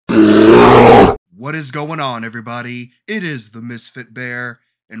What is going on, everybody? It is the Misfitbear,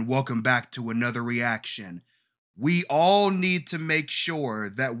 and welcome back to another reaction. We all need to make sure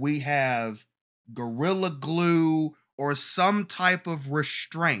that we have Gorilla Glue or some type of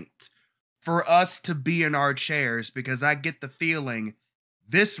restraint for us to be in our chairs, because I get the feeling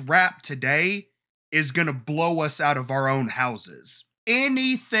this rap today is gonna blow us out of our own houses.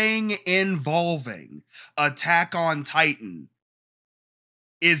 Anything involving Attack on Titan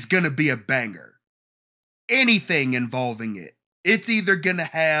is gonna be a banger. Anything involving it. It's either gonna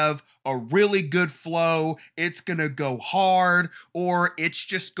have a really good flow, it's gonna go hard, or it's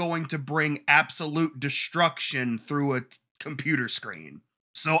just going to bring absolute destruction through a computer screen.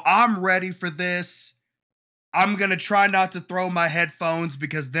 So I'm ready for this. I'm gonna try not to throw my headphones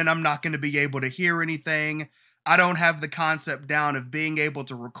because then I'm not gonna be able to hear anything. I don't have the concept down of being able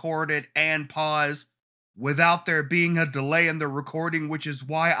to record it and pause without there being a delay in the recording, which is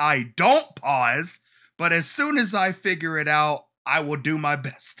why I don't pause. But as soon as I figure it out, I will do my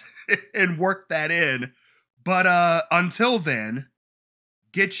best and work that in. But until then,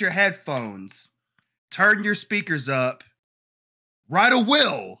 get your headphones, turn your speakers up, write a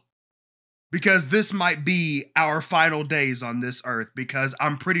will, because this might be our final days on this earth, because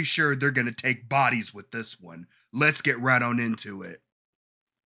I'm pretty sure they're going to take bodies with this one. Let's get right on into it.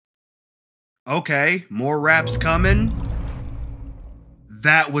 Okay, more raps coming.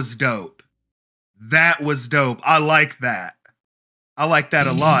 That was dope. That was dope. I like that. I like that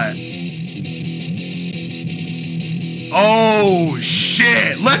a lot. Oh,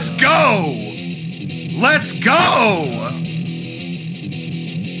 shit. Let's go. Let's go.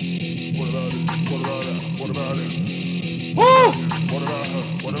 What about it? Woo. What about her?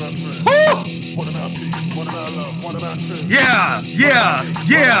 What about friends? Woo. What about peace? What about love? What about truth? Yeah.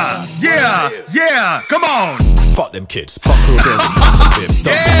 Come on. Fuck them kids, bustle them, punch some bibs,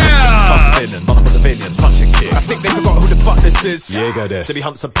 don't Yeah. fuck villain, none of us are villains, punch a kid. I think they forgot who the fuck this is. Jaeger this. Did he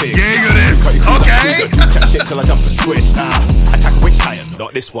hunt some pigs? Jaeger this. Okay. Just catch shit till I jump and squish. Attack a witch titan,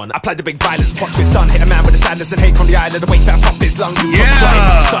 not this one. I applied the big violence, plot twist done. Hit a man with the sadness and hate from the island. The weight that pop his lung.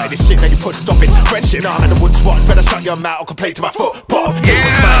 Yeah. Started this shit, then you put stop it. Friendship, I'm in the woods one. Better shut your mouth or complain to my foot. Bottom.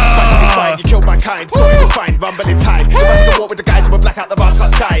 Yeah. You killed my kind. Thought it was fine, rumbling time. If I had to walk with the guys who would black out the mask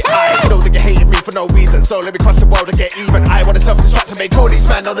cut sky. I know that you hated me for no reason, so let me crush the world and get even. I want to self-destruct to make all these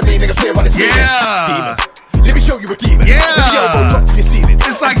man on the meaning of fear what it's meaning. Yeah. Demon. Let me show you a demon. Yeah. Let me elbow drop to your ceiling.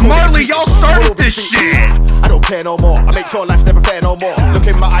 It's like Marley, y'all started this shit. I don't care no more. I make sure life's never fair no more. Look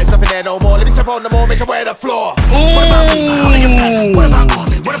in my eyes, nothing there no more. Let me step on the more, make her wear the floor. What about me? Holding your pet? What about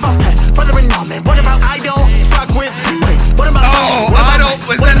Armin? What about Pet? Brother and Norman? What about I don't fuck with? Wait, what about I don't,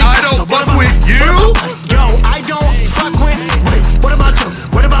 is that I don't fuck with you? Yo, I don't fuck with. Wait, what about children?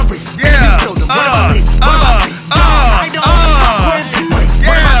 What about Reese? Yeah. What about Reese? What about Reese? Yo, I don't fuck with.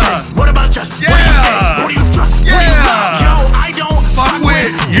 Wait, what about Justice? What do you think? Who do you trust? Who do you love? Yo, I don't fuck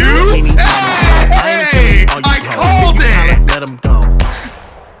with you. Hey, I called it. Let him go.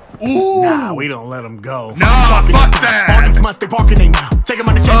 Ooh. Nah, we don't let him go. Nah, fuck All that. these months they barking they now. Take him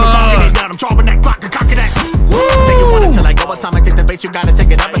on the chain, we're talking it down. I'm dropping that clock, cocking that. Take it one until I go. What time I take the bass, you gotta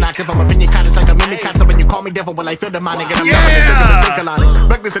take it up and I give up my opinion, kinda like a mimic. So when you call me devil, well I feel demonic and I'm never taking a stick on it.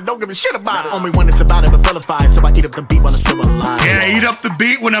 Reckless and don't give a shit about it. Only when it's about it, but vilified. So I eat up the beat while it's still alive. Yeah, eat up the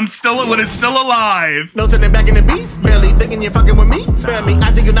beat when it's still alive. No turning back in the beast, barely thinking you're fucking with me. Spare me,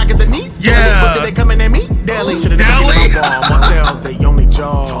 I see you knock at the knees. Yeah. They coming at me daily. Should've Daily? Myself, they only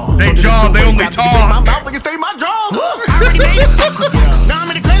jaw. They jaw, they only talk. My mouth, I can stay my jaws. I already made it. Now I'm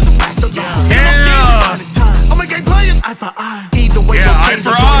in the class of Pastor John. Yeah. I'm a game player. Eye for eye. Either way, Yeah, eye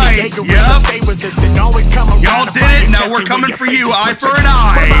for eye. Yep. Stay resistant. Always come around. Y'all did it. Now we're coming for you. Eye for an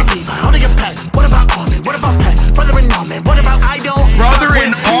eye. What about Levi? Hold your pet. What about Armin? What about Pet? Brother and Norman? What about I don't? Brother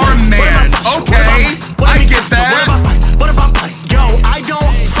and arm man. Okay, I get that. What about Pike? Yo, I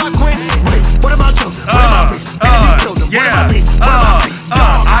don't fuck with. Wait, what about children? What about Reese? Yeah.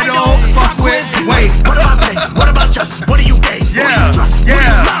 I don't fuck with. Wait. What about Pay? What about Justice? What do you gay? Yeah. What do you trust? What do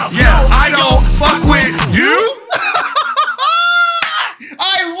you love? Yeah. I don't fuck with you.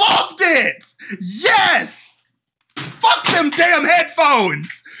 I loved it. Yes. Fuck them damn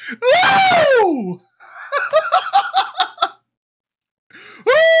headphones. Woo!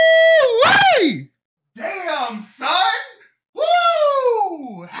 Woo! Damn, son.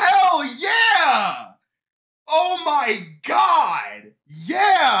 Woo! Hell yeah! Oh my god! Yeah!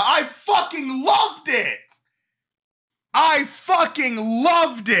 I fucking loved it! I fucking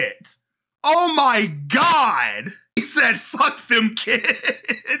loved it! Oh my god! He said, fuck them kids!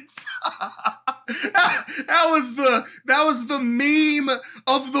 that was the meme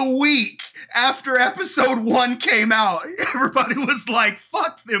of the week after episode 1 came out. Everybody was like,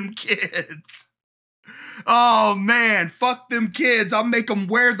 fuck them kids. Oh man, fuck them kids. I'll make them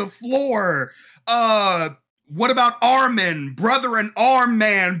wear the floor. What about Armin? Brother in arm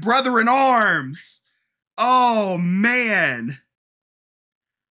man, brother in arms. Oh man.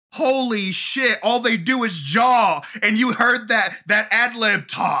 Holy shit, all they do is jaw, and you heard that ad-lib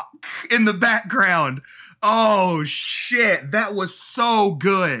talk in the background. Oh shit, that was so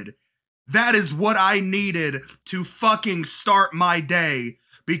good. That is what I needed to fucking start my day,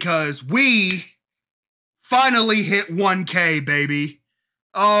 because we finally hit 1K, baby.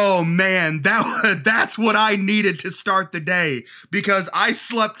 Oh man, that's what I needed to start the day, because I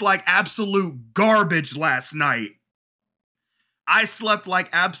slept like absolute garbage last night. I slept like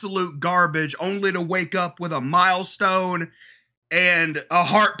absolute garbage only to wake up with a milestone and a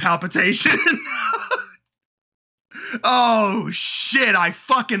heart palpitation. Oh shit, I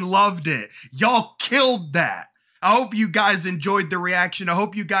fucking loved it. Y'all killed that. I hope you guys enjoyed the reaction. I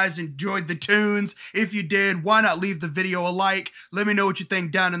hope you guys enjoyed the tunes. If you did, why not leave the video a like? Let me know what you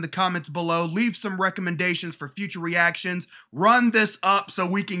think down in the comments below. Leave some recommendations for future reactions. Run this up so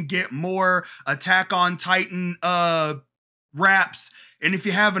we can get more Attack on Titan raps. And if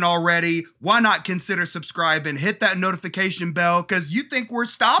you haven't already, why not consider subscribing? Hit that notification bell, because you think we're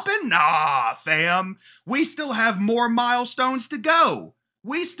stopping? Nah, fam. We still have more milestones to go.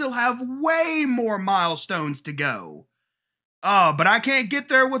 We still have way more milestones to go. But I can't get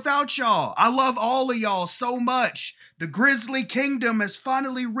there without y'all. I love all of y'all so much. The Grizzly Kingdom has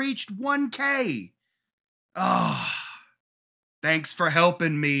finally reached 1K. Thanks for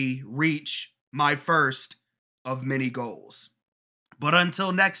helping me reach my first of many goals. But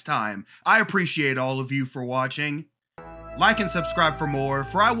until next time, I appreciate all of you for watching. Like and subscribe for more,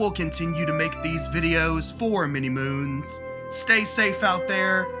 for I will continue to make these videos for many moons. Stay safe out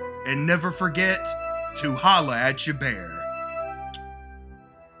there, and never forget to holla at your bear.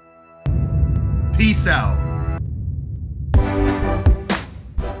 Peace out.